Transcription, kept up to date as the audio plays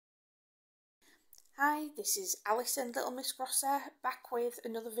Hi, this is Alison, Little Miss Grosser, back with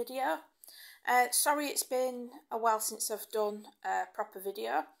another video. Sorry it's been a while since I've done a proper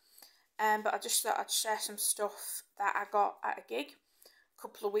video, but I just thought I'd share some stuff that I got at a gig a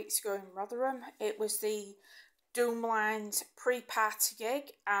couple of weeks ago in Rotherham. It was the Doomlines pre-party gig,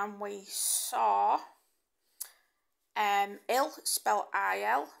 and we saw IL, spelled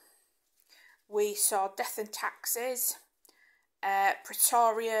I-L. We saw Death and Taxes,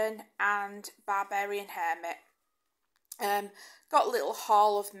 Praetorian and Barbarian Hermit. Got a little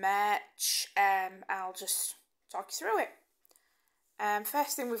haul of merch, I'll just talk you through it.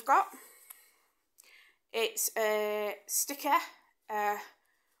 First thing we've got, it's a sticker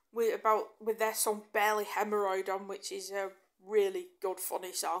with their song Barely Hemorrhoid on, which is a really good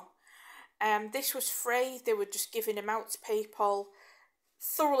funny song. This was free, they were just giving them out to people.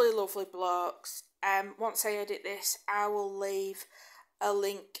 Thoroughly lovely blokes. Once I edit this, I will leave a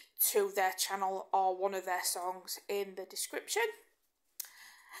link to their channel or one of their songs in the description.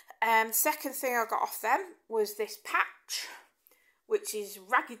 Second thing I got off them was this patch, which is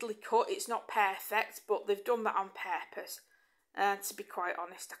raggedly cut. It's not perfect, but they've done that on purpose. And to be quite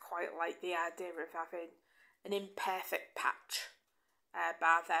honest, I quite like the idea of having an imperfect patch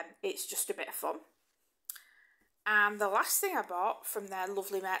by them. It's just a bit of fun. And the last thing I bought from their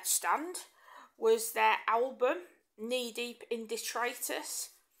lovely merch stand was their album, Knee Deep in Detritus,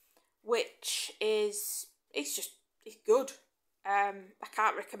 which it's good. I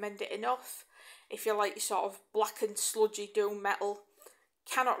can't recommend it enough. If you like your sort of black and sludgy doom metal,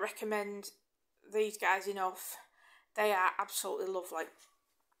 cannot recommend these guys enough. They are absolutely lovely.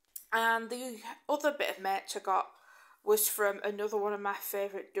 And the other bit of merch I got was from another one of my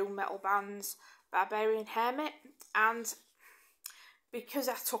favourite doom metal bands, Praetorian Hermit, and because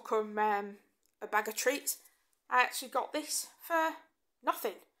I took them a bag of treats, I actually got this for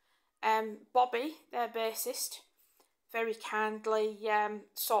nothing. Bobby, their bassist, very kindly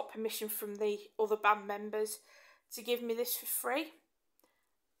sought permission from the other band members to give me this for free,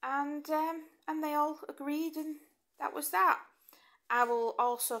 and they all agreed, and that was that. I will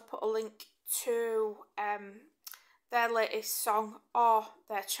also put a link to their latest song or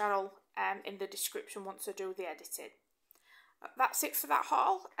their channel in the description once I do the editing. That's it for that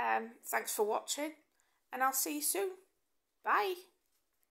haul. Thanks for watching, and I'll see you soon. Bye.